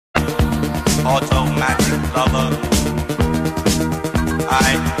automatic lover.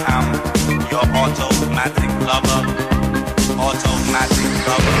 I am your automatic lover. Automatic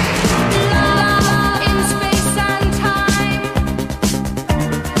lover. Love in space and time.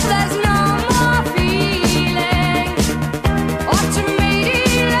 There's no more feeling.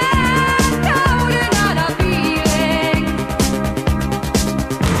 Automated love, code another feeling.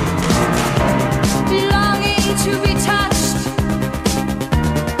 Longing to be touched.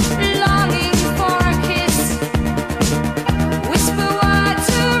 Longing for a kiss. Whisper words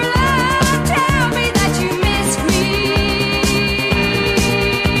of love. Tell me that you miss me.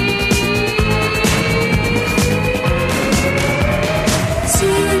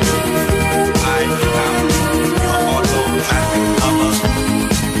 I am your automatic lover.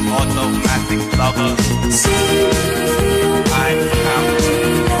 Automatic lover. I am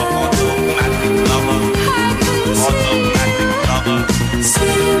your automatic lover. Automatic lover.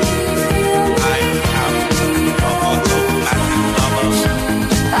 I am your automatic lover.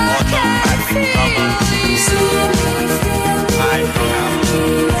 Automatic lover. I am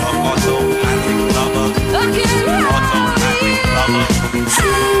your automatic lover. Automatic lover.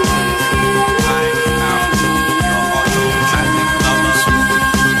 I am your automatic lover.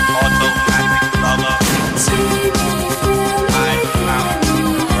 Automatic lover. I am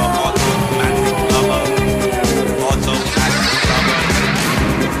your automatic lover. Automatic lover.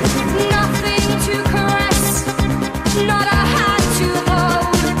 Nothing to caress, not a hand to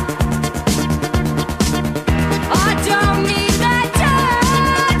hold. I don't need that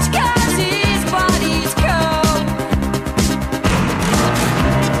touch, 'cause his body's cold.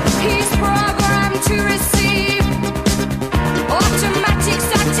 He's programmed to receive automatic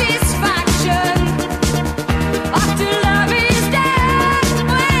satisfaction. After love is dead,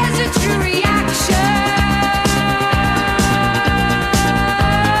 where's the true reaction?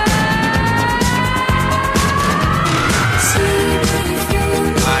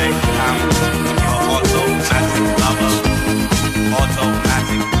 I am your automatic lover.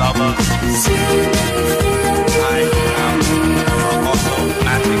 Automatic lover. I am your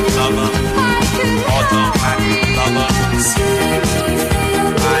automatic lover. Automatic lover.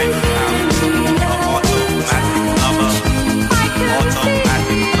 I am your automatic lover.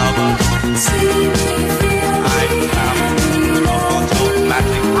 Automatic lover. I am your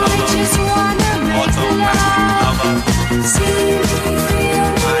automatic I lover. just wanna make Automatic lover.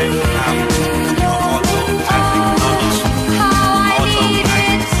 I am your automatic lover. how I need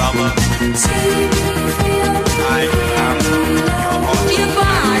Automatic lover. I am your your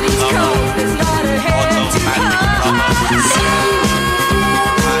body's automatic lover. cold. There's not a head to Automatic lover.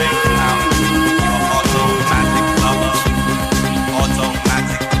 I am your automatic lover.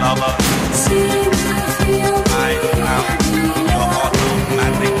 Automatic lover. I am your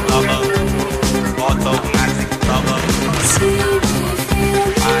automatic lover. Automatic lover.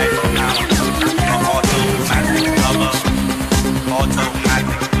 I am your automatic lover.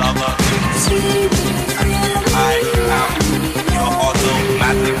 Automatic lover. I am your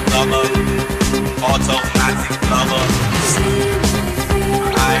automatic lover. Automatic lover.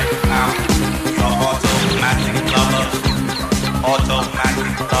 I am your automatic lover.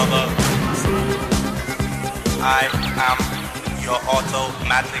 Automatic lover. I am your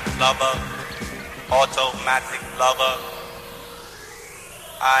automatic lover. Automatic lover.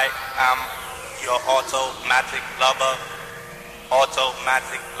 I am your automatic lover.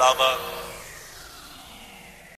 Automatic lover.